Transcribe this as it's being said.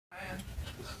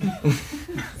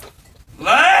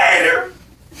Later,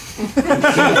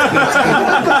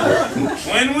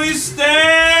 when we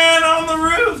stand on the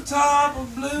rooftop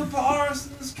of Blue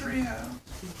Parsons treehouse,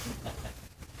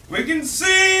 we can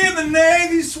see the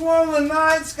navy swirling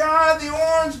night sky, the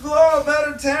orange glow of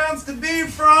better towns to be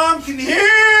from, can hear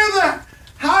the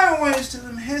highways to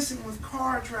them hissing with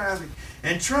car traffic,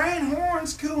 and train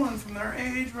horns cooling from their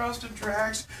age-rusted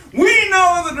tracks. We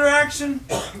know the direction,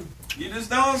 you just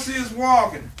don't see us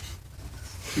walking.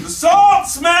 The salt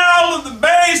smell of the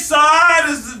Bayside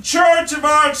is the church of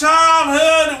our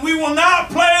childhood, and we will not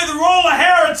play the role of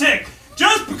heretic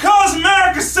just because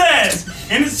America says,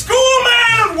 in its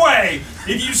school-mannered way,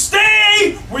 if you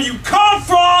stay where you come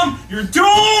from, you're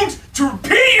doomed to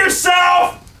repeat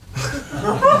yourself.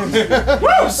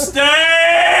 You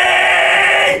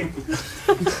stay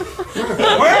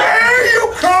where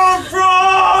you come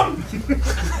from,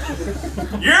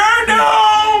 you're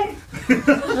doomed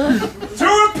to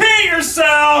repeat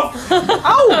yourself.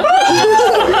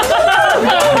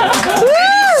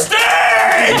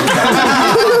 Stay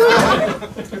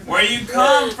where you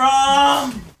come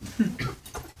from,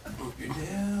 you're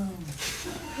doomed.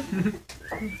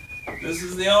 This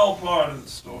is the old part of the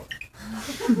story.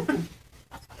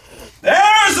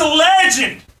 There's a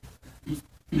legend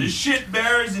the shit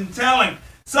bears in telling.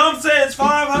 Some say it's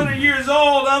 500 years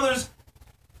old, others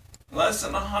less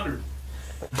than 100.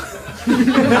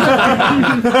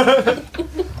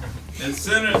 It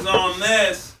centers on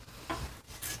this: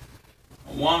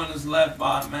 a woman is left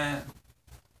by a man.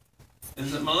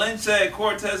 Is it Malinche,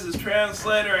 Cortez's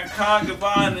translator and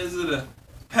concubine? Is it a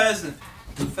peasant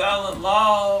who fell in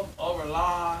love over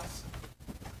lies?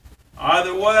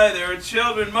 Either way, there are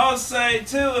children. Most say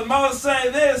two, and most say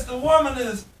this: the woman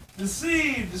is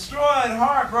deceived, destroyed,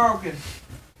 heartbroken.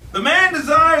 The man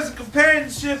desires a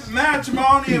companionship and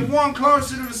matrimony of one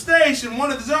closer to the station,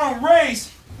 one of his own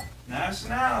race,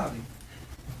 nationality.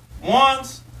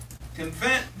 Once,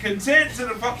 content to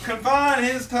confine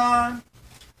his time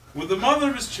with the mother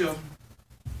of his children,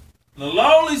 the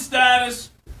lowly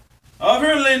status of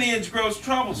her lineage grows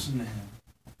troublesome to him,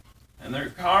 and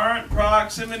their current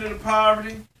proximity to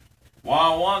poverty,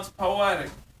 while once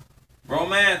poetic,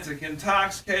 romantic,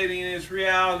 intoxicating in its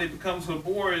reality, becomes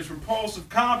laborious, repulsive,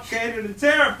 complicated, and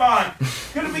terrifying.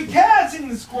 Could it be catching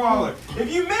the squalor? If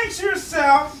you mix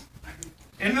yourself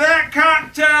into that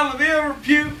cocktail of ill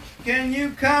repute, can you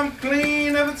come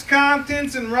clean of its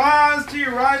contents and rise to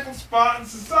your rightful spot in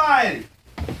society?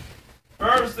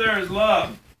 First, there is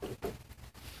love.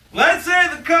 Let's say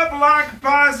the couple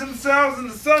occupies themselves in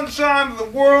the sunshine of the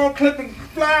world, clipping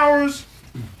flowers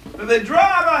that they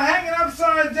dry by hanging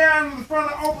upside down in the front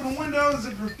of open windows,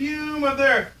 the perfume of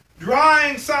their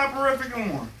drying soporific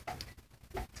warmth.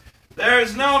 There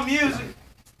is no music,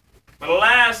 but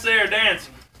alas, they are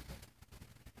dancing.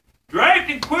 Draped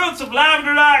in quilts of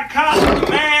lavender-dyed cotton, a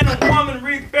man and woman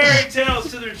read fairy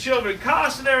tales to their children,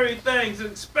 cautionary things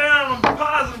that expound on the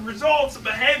positive results of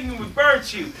behaving with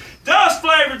virtue,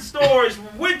 dust-flavored stories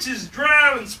where witches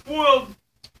drown and spoiled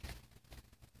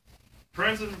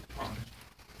princes are punished.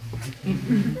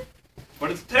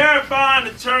 But it's terrifying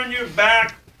to turn your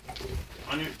back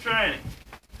on your training.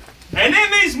 And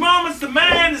in these moments, the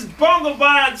man is bungled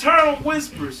by eternal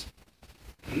whispers.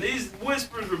 And these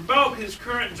whispers revoke his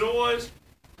current joys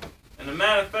and the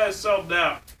manifest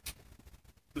self-doubt.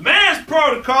 The man's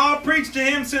protocol, preached to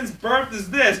him since birth, is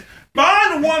this: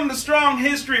 bind a woman a strong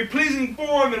history of pleasing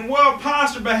form and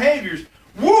well-postured behaviors.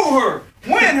 Woo her,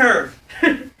 win her,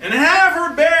 and have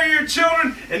her bear your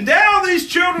children. Endow these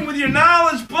children with your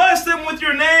knowledge, bless them with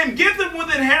your name, give them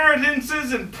with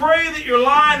inheritances, and pray that your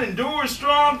line endures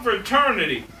strong for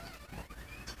eternity.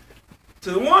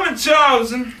 To the woman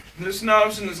chosen, this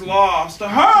notion is lost. To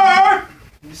her,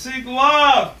 you seek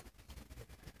love.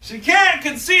 She can't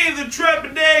conceive the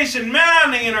trepidation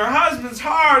mounting in her husband's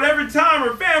heart every time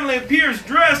her family appears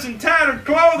dressed in tattered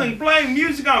clothing, playing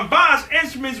music on bass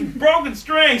instruments with broken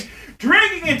strings,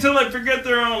 drinking until they forget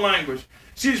their own language.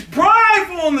 She's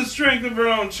prideful in the strength of her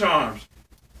own charms.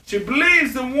 She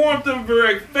believes the warmth of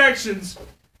her affections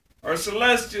are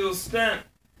celestial stent,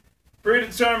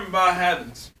 predetermined by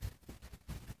heavens.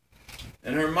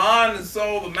 In her mind and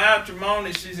soul, the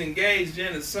matrimony she's engaged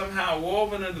in is somehow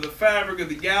woven into the fabric of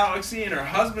the galaxy, and her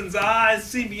husband's eyes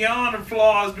see beyond her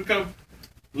flaws because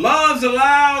love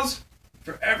allows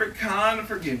for every kind of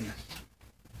forgiveness.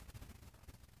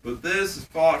 But this is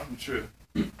far from true.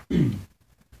 When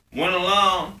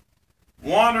alone,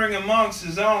 wandering amongst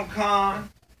his own kind,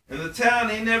 in the town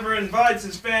he never invites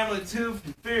his family to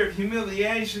for fear of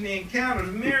humiliation, he encounters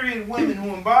a myriad women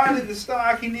who embodied the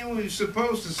stock he knew he was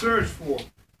supposed to search for.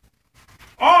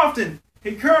 Often,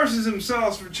 He curses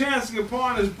himself for chancing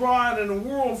upon his bride in a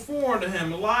world foreign to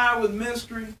him, alive with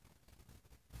mystery.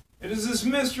 It is this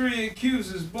mystery he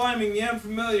accuses, blaming the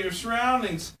unfamiliar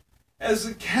surroundings as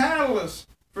the catalyst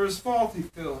for his faulty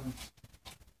feelings.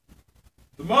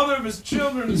 The mother of his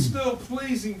children is still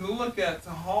pleasing to look at, to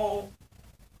hold.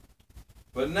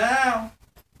 But now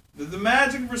that the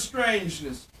magic of her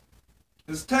strangeness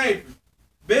has tapered,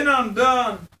 been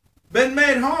undone, been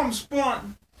made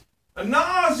homespun, a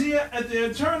nausea at the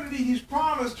eternity he's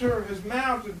promised her has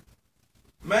mounted,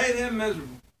 made him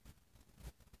miserable.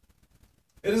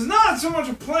 It is not so much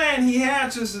a plan he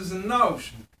hatches as a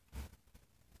notion.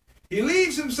 He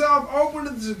leaves himself open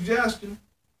to the suggestion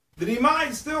that he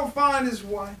might still find his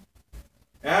way.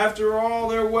 After all,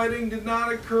 their wedding did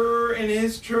not occur in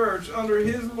his church under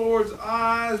his Lord's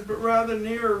eyes, but rather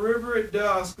near a river at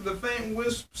dusk, the faint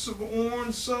wisps of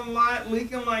orange sunlight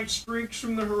leaking like streaks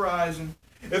from the horizon.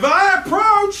 If I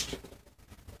approached,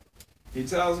 he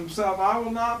tells himself, I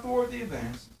will not thwart the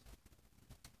advances.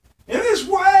 In this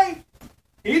way,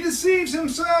 he deceives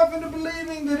himself into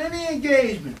believing that any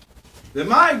engagement that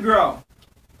might grow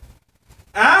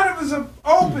out of his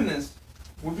openness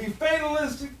would be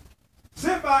fatalistic,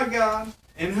 sent by God,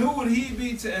 and who would he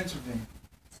be to intervene?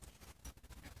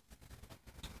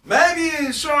 Maybe he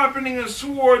is sharpening a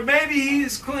sword, maybe he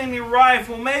is cleaning a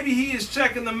rifle, maybe he is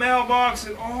checking the mailbox.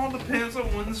 It all depends on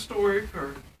when the story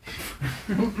occurred.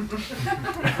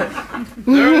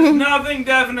 There is nothing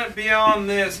definite beyond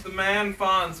this. The man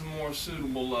finds a more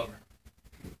suitable lover.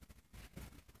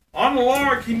 On the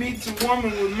lark, he meets a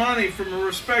woman with money from a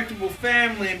respectable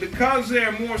family, and because they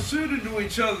are more suited to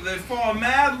each other, they fall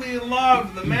madly in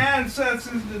love. The man sets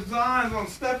his designs on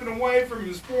stepping away from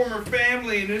his former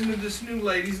family and into this new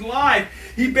lady's life.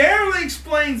 He barely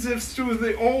explains this to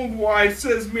the old wife,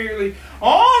 says merely,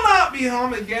 I'll not be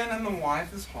home again, and the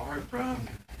wife is heartbroken.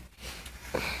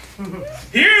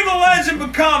 Here the legend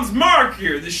becomes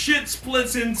murkier. The shit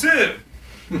splits in two.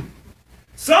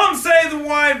 Some say the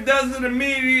wife does it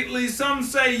immediately. Some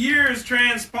say years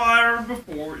transpire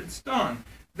before it's done.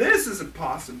 This is a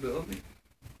possibility.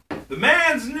 The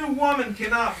man's new woman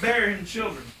cannot bear him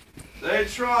children. They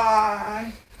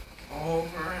try.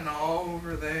 Over and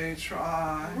over they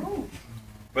try.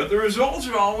 But the results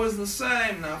are always the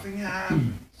same. Nothing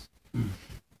happens.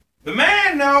 The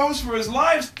man knows for his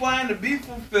life's plan to be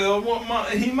fulfilled,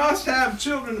 he must have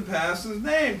children to pass his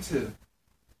name to.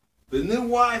 The new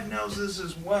wife knows this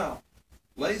as well.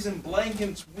 Lays in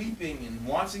blankets weeping and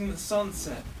watching the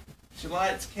sunset. She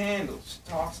lights candles. She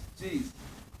talks to Jesus.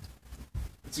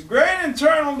 It's a great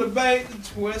internal debate that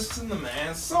twists in the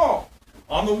man's soul.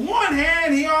 On the one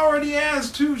hand, he already has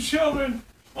 2 children.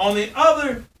 On the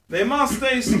other, they must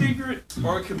stay secret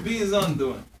or it could be his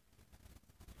undoing.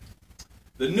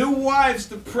 The new wife's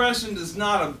depression does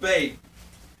not abate.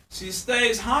 She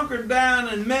stays hunkered down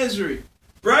in misery.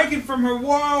 Breaking from her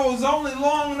woes only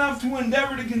long enough to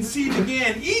endeavor to conceive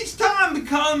again. Each time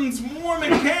becomes more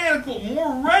mechanical,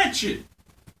 more wretched.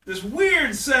 This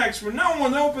weird sex where no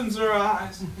one opens her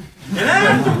eyes. And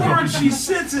afterwards she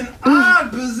sits in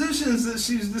odd positions that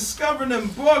she's discovered in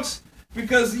books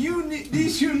because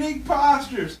these unique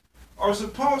postures are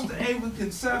supposed to aid with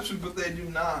conception, but they do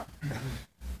not.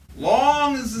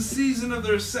 Long is the season of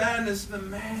their sadness, the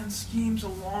man schemes a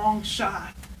long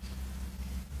shot.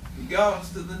 He goes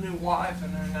to the new wife in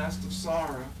her nest of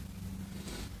sorrow.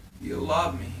 Do you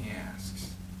love me, he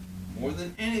asks. More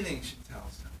than anything, she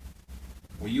tells him.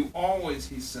 Will you always,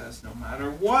 he says, no matter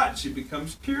what? She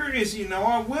becomes curious. You know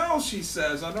I will, she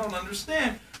says. I don't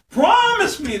understand.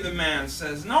 Promise me, the man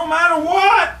says, no matter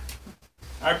what.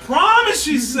 I promise,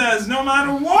 she says, no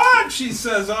matter what. She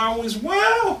says, I always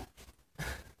will.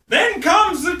 Then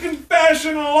comes the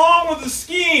confession along with the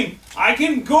scheme. I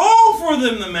can go for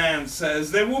them, the man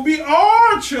says. They will be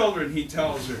our children, he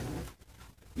tells her.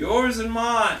 Yours and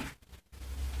mine.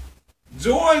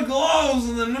 Joy glows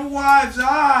in the new wife's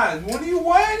eyes. What are you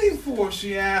waiting for,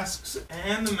 she asks,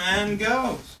 and the man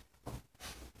goes.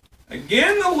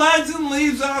 Again, the legend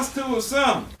leaves us to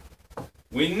assume.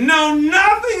 We know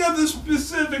nothing of the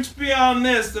specifics beyond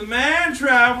this. The man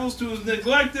travels to his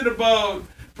neglected abode.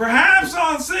 Perhaps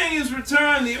on seeing his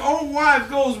return, the old wife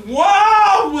goes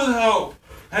wild with hope.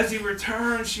 As he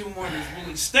returns, she wonders,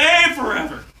 will he stay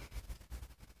forever?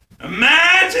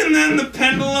 Imagine then the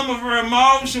pendulum of her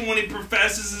emotion when he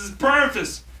professes his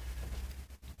purpose.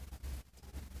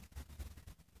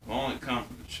 I've only come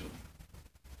for the children.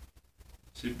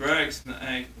 She breaks the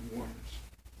ankle waters.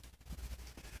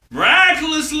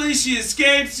 Miraculously, she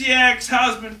escapes the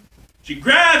ex-husband. She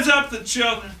grabs up the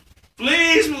children,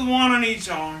 flees with one on each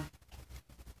arm.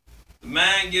 The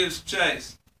man gives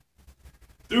chase.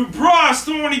 Through brush,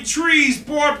 thorny trees,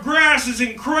 barbed grasses,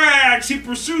 and crags, he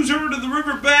pursues her to the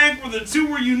river bank where the two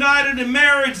were united in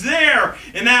marriage there,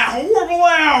 in that horrible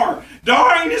hour.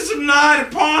 Darkness of night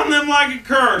upon them like a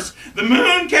curse. The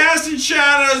moon casting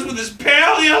shadows with his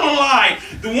pale yellow light.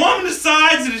 The woman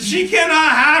decides that if she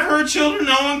cannot have her children,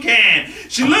 no one can.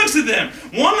 She looks at them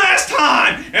one last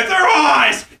time, at their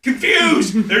eyes,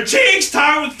 confused, their cheeks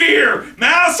tied with fear,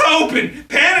 mouths open,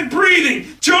 panic breathing.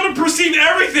 Children perceive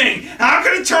everything. How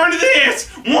can it turn to this?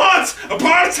 Once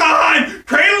upon a time,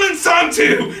 cradled and sung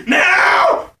to.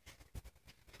 Now!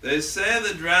 They say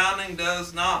the drowning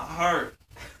does not hurt,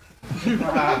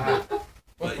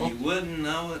 but you wouldn't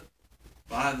know it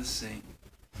by the scene.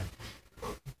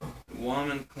 The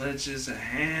woman clenches a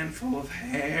handful of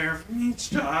hair from each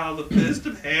child, a fist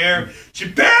of hair. She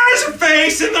buries her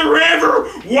face in the river.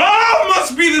 Wild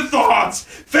must be the thoughts.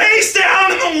 Face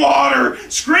down in the water,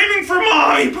 screaming for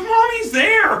Mommy. But Mommy's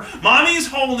there. Mommy's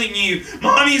holding you.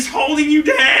 Mommy's holding you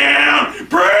down.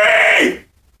 Breathe!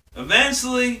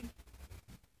 Eventually,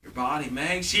 your body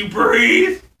makes you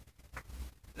breathe.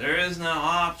 There is no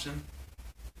option.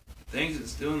 It thinks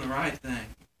it's doing the right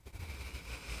thing.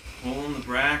 Pulling the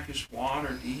brackish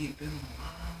water deep in the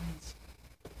lungs.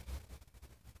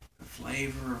 The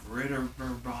flavor of river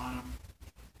bottom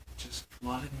just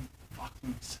flooding the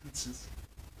fucking senses.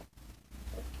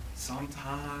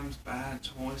 Sometimes bad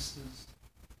choices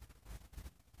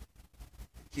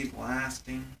keep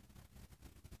lasting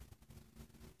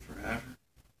forever.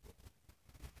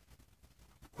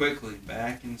 Quickly,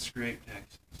 back in Scrape,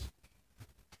 Texas,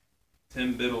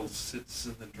 Tim Biddle sits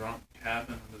in the drunk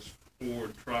cabin of his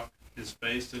Ford truck, his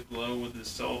face aglow with his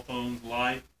cell phone's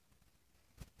light.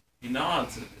 He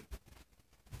nods at it.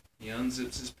 He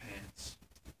unzips his pants.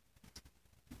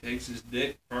 He takes his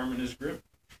dick firm in his grip.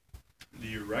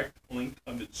 The erect blink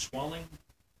of it swelling.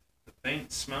 The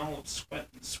faint smell of sweat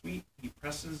and sweet. He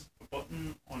presses a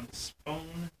button on his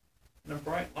phone, and a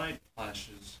bright light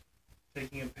flashes,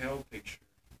 taking a pale picture.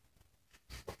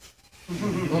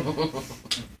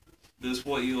 This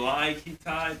what you like, he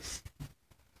types.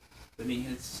 Then he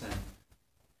hits send.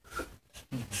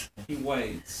 He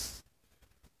waits.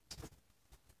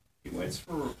 He waits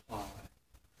for a reply.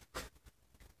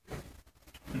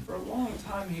 And for a long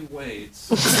time he waits.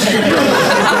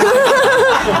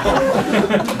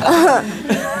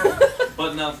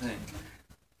 But nothing.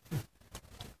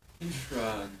 He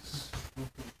shrugs.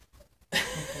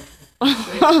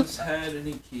 Shakes his head and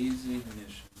he keys the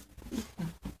ignition.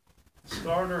 The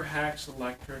starter hacks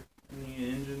electric and the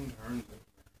engine turns over.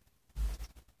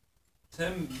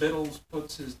 Tim Biddles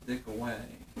puts his dick away.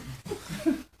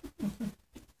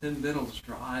 Tim Biddles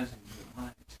drives into the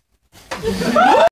night.